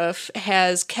sheriff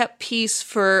has kept peace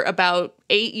for about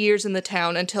 8 years in the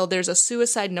town until there's a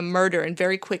suicide and a murder in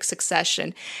very quick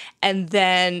succession. And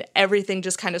then everything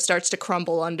just kind of starts to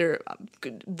crumble under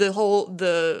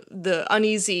the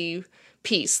uneasy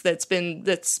peace that's been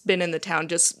in the town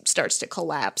just starts to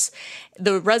collapse.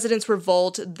 The residents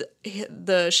revolt.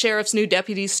 The sheriff's new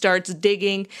deputy starts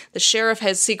digging. The sheriff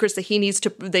has secrets that he needs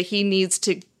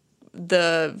to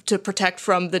protect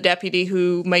from the deputy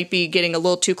who might be getting a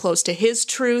little too close to his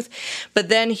truth. But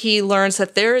then he learns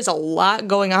that there is a lot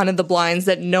going on in the Blinds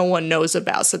that no one knows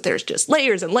about. So there's just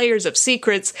layers and layers of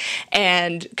secrets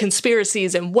and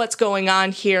conspiracies and what's going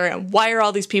on here and why are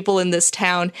all these people in this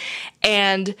town.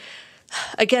 And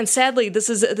again, sadly, this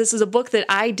is a book that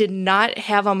I did not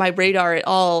have on my radar at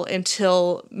all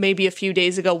until maybe a few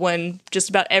days ago when just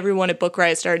about everyone at Book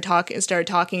Riot started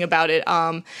talking about it.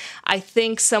 I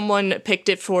think someone picked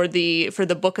it for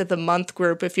the Book of the Month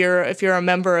group. If you're a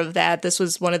member of that, this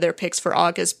was one of their picks for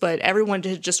August. But everyone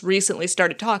had just recently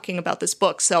started talking about this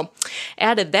book, so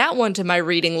added that one to my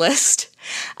reading list.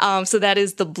 So that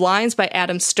is The Blinds by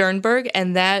Adam Sternberg,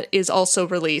 and that is also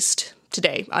released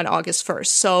today on August 1st.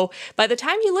 So by the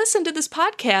time you listen to this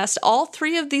podcast, all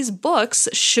 3 of these books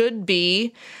should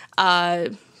be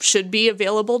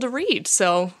available to read.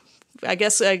 So I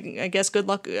guess good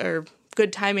luck or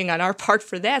good timing on our part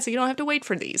for that, so you don't have to wait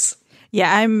for these.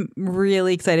 Yeah, I'm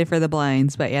really excited for The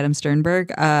Blinds by Adam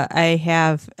Sternberg.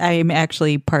 I'm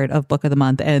actually part of Book of the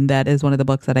Month, and that is one of the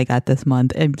books that I got this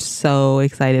month. I'm so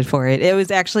excited for it. It was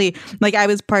actually, I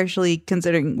was partially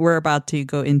considering, we're about to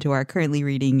go into our currently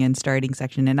reading and starting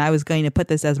section, and I was going to put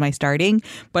this as my starting,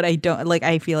 but I don't,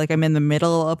 I feel like I'm in the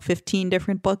middle of 15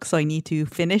 different books, so I need to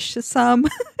finish some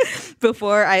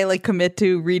before I, commit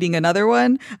to reading another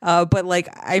one. But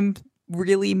I'm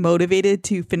really motivated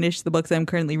to finish the books I'm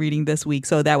currently reading this week,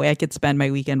 so that way I could spend my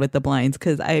weekend with The Blinds,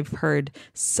 because I've heard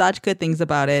such good things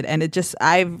about it, and it just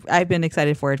I've been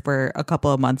excited for it for a couple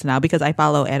of months now because I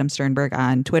follow Adam Sternberg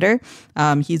on Twitter.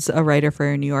 He's a writer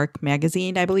for New York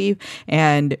Magazine, I believe,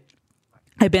 and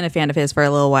I've been a fan of his for a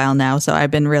little while now, so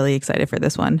I've been really excited for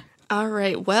this one. All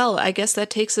right. Well, I guess that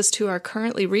takes us to our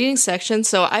currently reading section.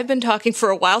 So I've been talking for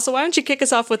a while, so why don't you kick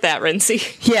us off with that, Rincy?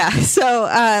 Yeah. So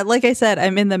like I said,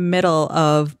 I'm in the middle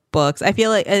of books. I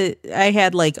feel like I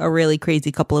had a really crazy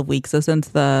couple of weeks. So since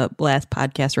the last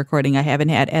podcast recording, I haven't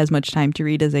had as much time to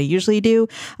read as I usually do.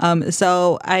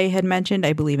 So I had mentioned,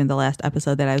 I believe in the last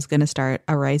episode, that I was going to start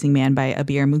A Rising Man by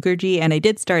Abir Mukherjee, and I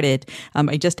did start it.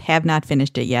 I just have not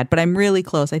finished it yet, but I'm really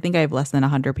close. I think I have less than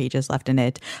 100 pages left in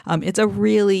it. It's a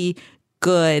really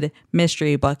good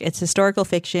mystery book. It's historical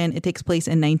fiction. It takes place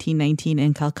in 1919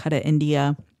 in Calcutta,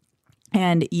 India.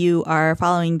 And you are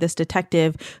following this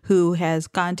detective who has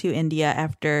gone to India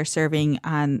after serving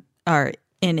in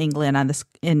England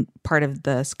in part of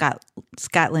the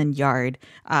Scotland Yard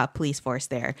police force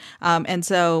there. And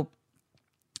so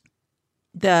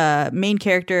the main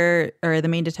character, or the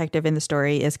main detective in the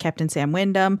story, is Captain Sam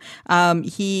Wyndham.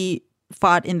 He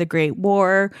fought in the Great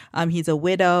War. He's a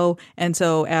widow. And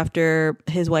so after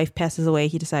his wife passes away,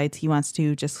 he decides he wants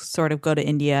to just sort of go to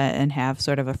India and have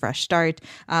sort of a fresh start.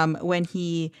 When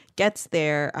he gets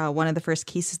there, one of the first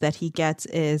cases that he gets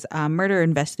is a murder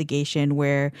investigation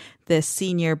where this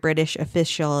senior British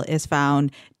official is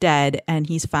found dead, and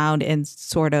he's found in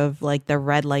sort of the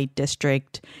red light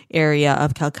district area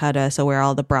of Calcutta, so where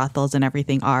all the brothels and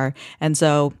everything are. And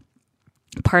so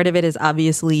part of it is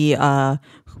obviously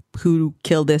who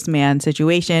killed this man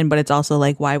situation, but it's also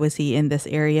why was he in this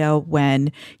area when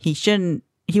he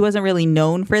wasn't really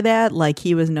known for that.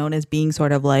 He was known as being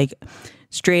sort of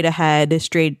straight ahead,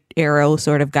 straight arrow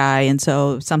sort of guy. And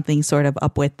so something's sort of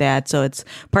up with that. So it's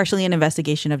partially an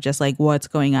investigation of just what's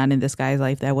going on in this guy's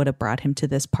life that would have brought him to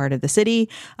this part of the city.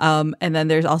 And then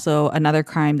there's also another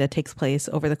crime that takes place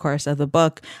over the course of the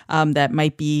book that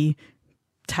might be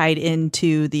tied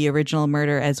into the original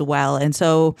murder as well. And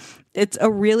so it's a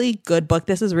really good book.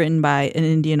 This is written by an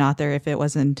Indian author, if it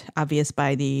wasn't obvious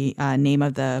by the name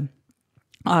of the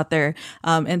author.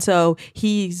 And so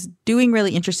he's doing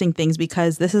really interesting things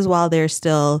because this is while there's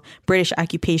still British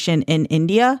occupation in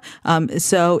India.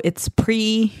 So it's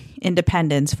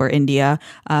pre-independence for India.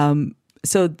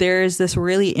 So there's this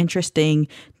really interesting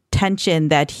tension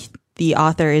that the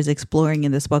author is exploring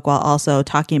in this book while also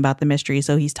talking about the mystery.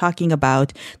 So he's talking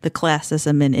about the class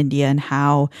system in India and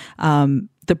how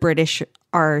the British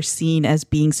are seen as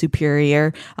being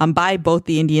superior by both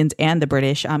the Indians and the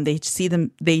British.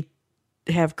 They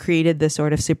have created this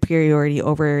sort of superiority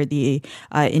over the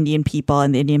Indian people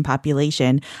and the Indian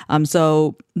population.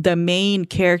 So the main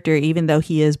character, even though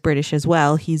he is British as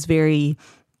well, he's very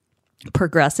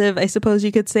progressive, I suppose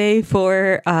you could say,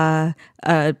 for a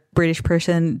British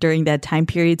person during that time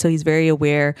period. So he's very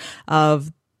aware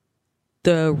of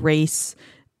the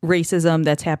racism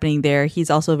that's happening there. He's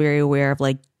also very aware of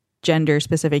like gender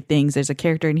specific things. There's a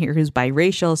character in here who's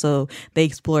biracial, so they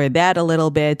explore that a little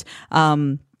bit.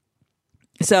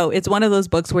 So it's one of those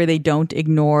books where they don't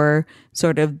ignore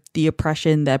sort of the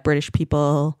oppression that British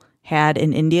people had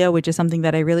in India, which is something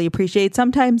that I really appreciate.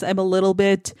 Sometimes I'm a little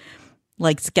bit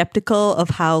like skeptical of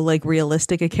how like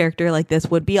realistic a character like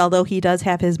this would be, although he does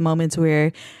have his moments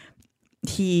where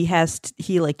he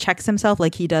like checks himself.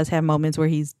 Like he does have moments where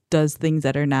he does things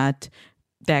that are not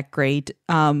that great.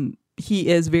 He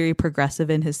is very progressive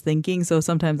in his thinking. So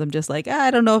sometimes I'm just like, I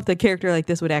don't know if the character like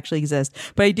this would actually exist.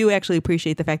 But I do actually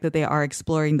appreciate the fact that they are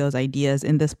exploring those ideas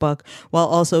in this book while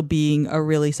also being a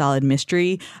really solid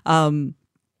mystery.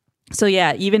 So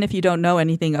yeah, even if you don't know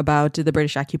anything about the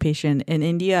British occupation in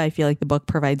India, I feel like the book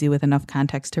provides you with enough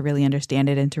context to really understand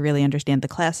it and to really understand the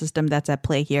class system that's at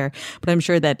play here. But I'm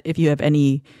sure that if you have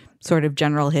any sort of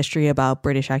general history about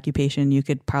British occupation, you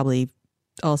could probably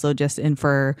also just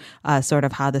infer sort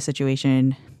of how the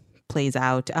situation plays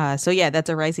out. So yeah, that's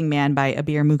A Rising Man by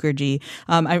Abir Mukherjee.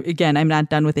 I'm not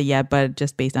done with it yet, but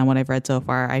just based on what I've read so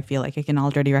far, I feel like I can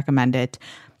already recommend it.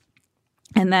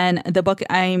 And then the book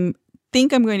I'm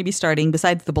going to be starting,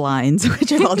 besides The Blinds,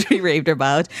 which I've already raved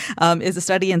about, is A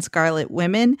Study in Scarlet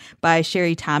Women by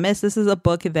Sherry Thomas. This is a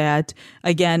book that,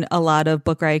 again, a lot of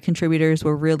Book Riot contributors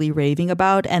were really raving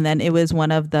about. And then it was one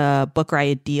of the Book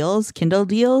Riot deals, Kindle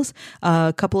deals,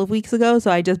 a couple of weeks ago. So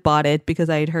I just bought it because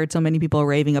I had heard so many people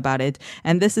raving about it.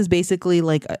 And this is basically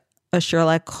like a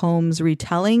Sherlock Holmes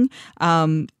retelling,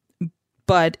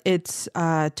 but it's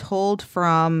told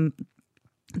from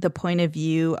the point of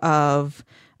view of...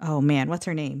 Oh man, what's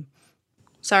her name?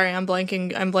 Sorry, I'm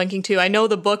blanking too. I know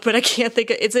the book, but I can't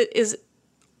think of, is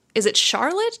it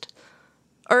Charlotte?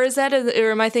 Or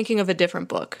or am I thinking of a different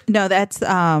book? No, that's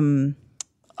A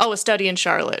Study in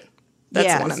Charlotte.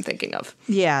 That's the one I'm thinking of.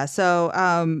 Yeah. So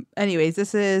anyways,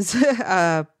 this is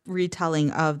a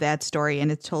retelling of that story,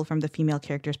 and it's told from the female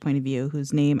character's point of view,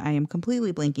 whose name I am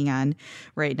completely blanking on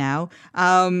right now.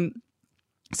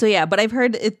 So yeah, but I've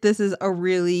heard this is a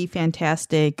really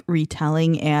fantastic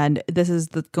retelling, and this is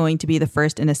going to be the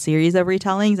first in a series of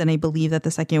retellings, and I believe that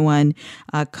the second one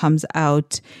comes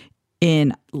out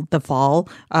in the fall.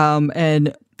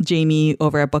 And Jamie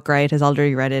over at Book Riot has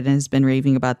already read it and has been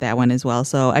raving about that one as well.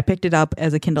 So I picked it up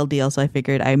as a Kindle deal, so I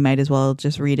figured I might as well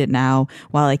just read it now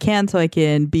while I can, so I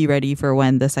can be ready for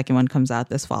when the second one comes out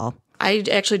this fall. I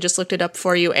actually just looked it up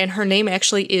for you, and her name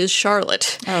actually is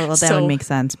Charlotte. Oh, well, that would make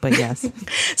sense, but yes.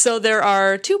 So there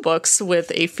are two books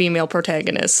with a female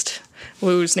protagonist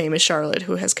whose name is Charlotte,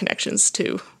 who has connections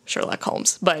to Sherlock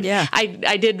Holmes. But yeah,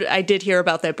 I did hear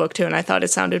about that book too, and I thought it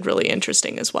sounded really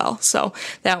interesting as well. So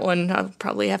that one, I'll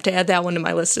probably have to add that one to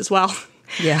my list as well.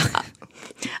 Yeah.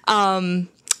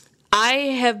 I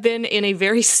have been in a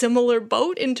very similar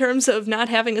boat in terms of not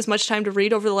having as much time to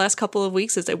read over the last couple of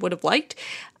weeks as I would have liked.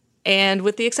 And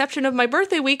with the exception of my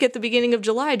birthday week at the beginning of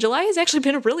July has actually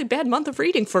been a really bad month of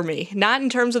reading for me. Not in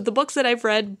terms of the books that I've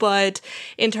read, but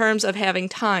in terms of having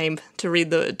time to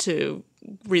read the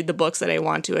books that I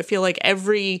want to. I feel like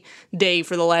every day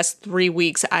for the last 3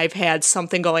 weeks, I've had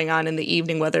something going on in the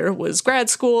evening, whether it was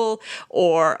grad school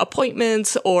or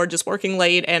appointments or just working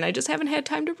late, and I just haven't had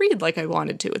time to read like I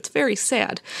wanted to. It's very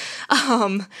sad.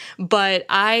 But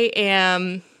I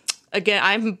am... Again,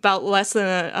 I'm about less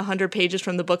than 100 pages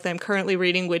from the book that I'm currently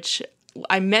reading, which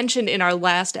I mentioned in our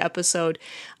last episode,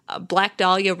 Black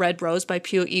Dahlia, Red Rose by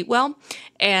Pugh Eatwell.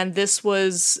 And it's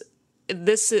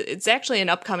actually an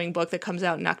upcoming book that comes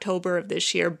out in October of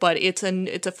this year, but it's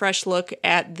a fresh look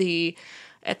at the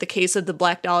case of the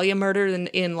Black Dahlia murder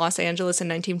in Los Angeles in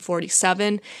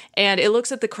 1947. And it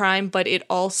looks at the crime, but it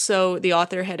also, the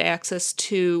author had access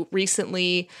to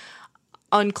recently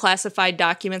unclassified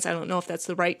documents. I don't know if that's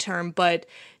the right term, but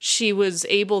she was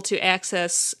able to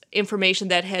access information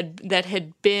that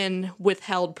had been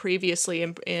withheld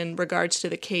previously in regards to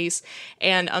the case,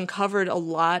 and uncovered a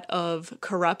lot of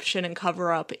corruption and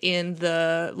cover-up in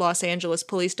the Los Angeles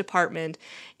Police Department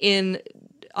in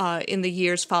the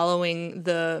years following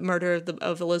the murder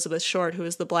of Elizabeth Short, who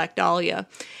is the Black Dahlia.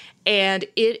 And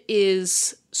it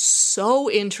is so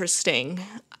interesting.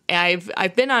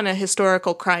 I've been on a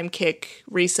historical crime kick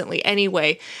recently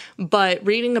anyway, but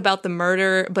reading about the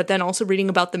murder, but then also reading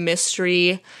about the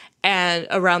mystery and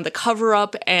around the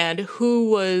cover-up and who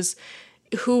was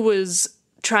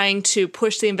trying to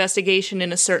push the investigation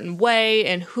in a certain way,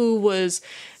 and who was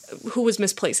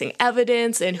misplacing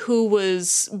evidence, and who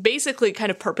was basically kind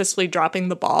of purposefully dropping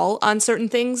the ball on certain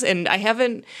things. And I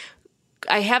haven't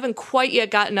quite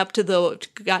yet gotten up to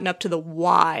the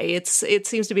why. It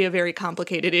seems to be a very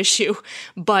complicated issue,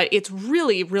 but it's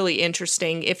really, really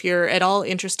interesting if you're at all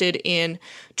interested in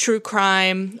true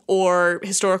crime or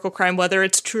historical crime, whether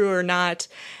it's true or not.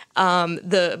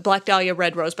 The Black Dahlia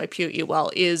Red Rose by Pute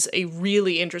Ewell is a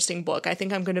really interesting book. I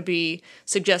think I'm going to be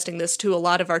suggesting this to a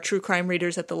lot of our true crime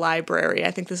readers at the library.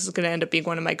 I think this is going to end up being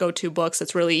one of my go-to books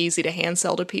that's really easy to hand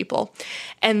sell to people.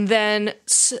 And then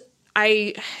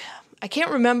I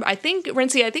can't remember. I think,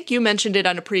 Rincy, you mentioned it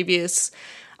on a previous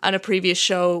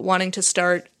show, wanting to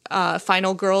start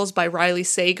Final Girls by Riley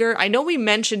Sager. I know we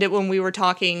mentioned it when we were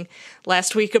talking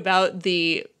last week about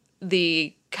the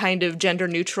kind of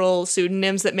gender-neutral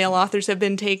pseudonyms that male authors have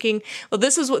been taking. Well,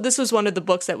 this was one of the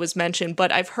books that was mentioned, but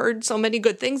I've heard so many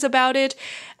good things about it,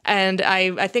 and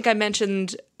I think I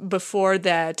mentioned before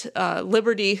that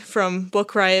Liberty from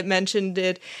Book Riot mentioned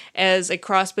it as a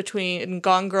cross between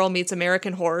Gone Girl meets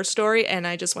American Horror Story, and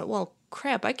I just went, well,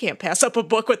 crap, I can't pass up a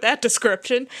book with that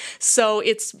description. So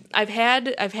I've had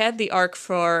the ARC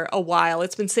for a while.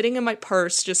 It's been sitting in my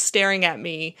purse, just staring at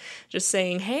me, just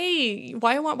saying, hey,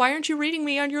 why aren't you reading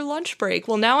me on your lunch break?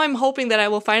 Well, now I'm hoping that I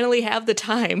will finally have the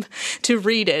time to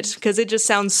read it, because it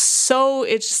sounds so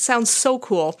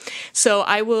cool. So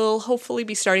I will hopefully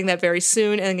be starting that very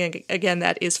soon. And again,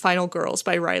 that is Final Girls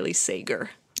by Riley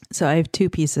Sager. So I have two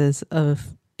pieces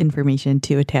of information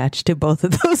to attach to both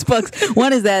of those books.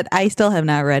 One is that I still have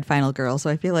not read Final Girl, so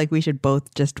I feel like we should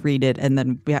both just read it, and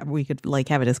then we could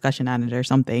have a discussion on it or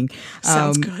something.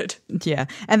 Sounds good. Yeah.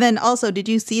 And then also, did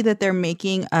you see that they're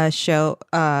making a show?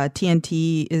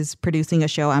 TNT is producing a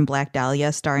show on Black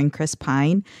Dahlia starring Chris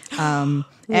Pine.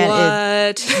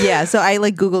 What? So I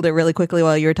Googled it really quickly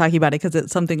while you were talking about it, because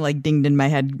it's something dinged in my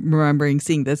head remembering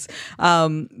seeing this.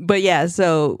 But yeah,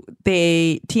 so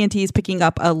TNT is picking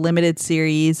up a limited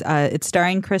series. It's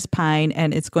starring Chris Pine,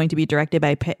 and it's going to be directed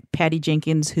by Patty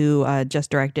Jenkins, who just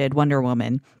directed Wonder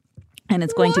Woman. And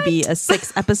it's going to be a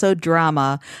 6-episode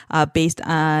drama based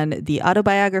on the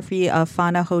autobiography of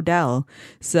Fauna Hodel.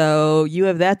 So you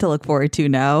have that to look forward to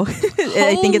now.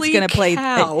 I think it's going to play.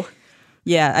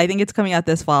 Yeah, I think it's coming out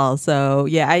this fall. So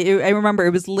yeah, I remember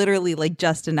it was literally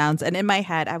just announced, and in my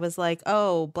head I was like,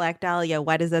 oh, Black Dahlia,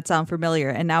 why does that sound familiar?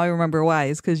 And now I remember why.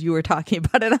 It's because you were talking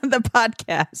about it on the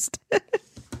podcast.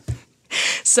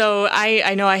 So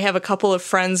I know I have a couple of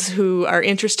friends who are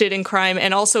interested in crime,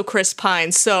 and also Chris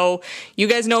Pine. So you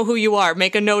guys know who you are.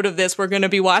 Make a note of this. We're going to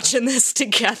be watching this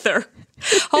together.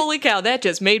 Holy cow, that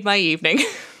just made my evening.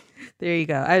 There you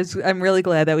go. I'm really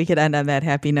glad that we could end on that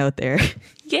happy note there.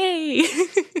 Yay!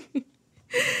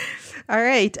 All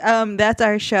right. That's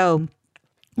our show.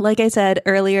 Like I said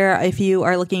earlier, if you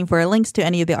are looking for links to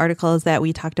any of the articles that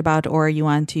we talked about, or you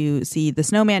want to see the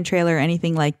Snowman trailer or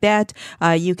anything like that,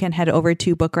 you can head over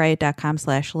to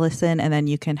bookriot.com/listen, and then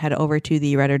you can head over to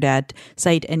the Red or Dead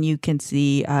site, and you can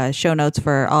see show notes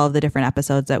for all of the different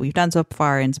episodes that we've done so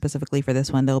far. And specifically for this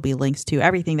one, there'll be links to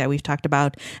everything that we've talked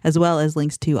about, as well as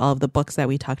links to all of the books that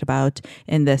we talked about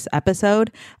in this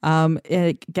episode.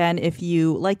 Again, if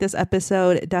you like this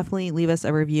episode, definitely leave us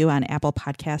a review on Apple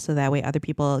Podcasts, so that way other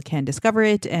people can discover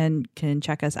it and can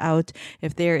check us out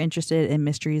if they're interested in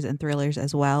mysteries and thrillers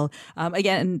as well.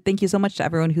 Again, thank you so much to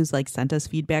everyone who's sent us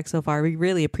feedback so far. We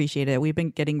really appreciate it. We've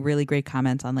been getting really great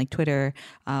comments on Twitter,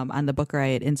 on the Book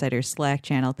Riot Insider Slack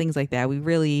channel, things like that. We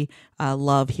really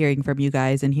love hearing from you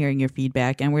guys and hearing your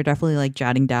feedback, and we're definitely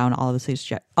jotting down all of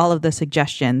the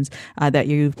suggestions that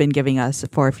you've been giving us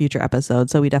for future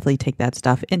episodes. So we definitely take that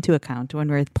stuff into account when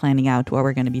we're planning out what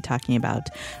we're going to be talking about.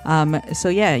 So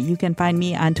yeah, you can find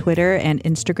me on Twitter and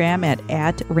Instagram at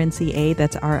 @RinceA.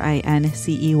 That's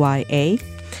RINCEYA.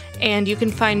 And you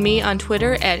can find me on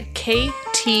Twitter at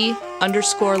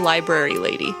KT_library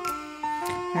lady.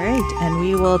 All right, and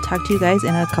we will talk to you guys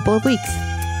in a couple of weeks.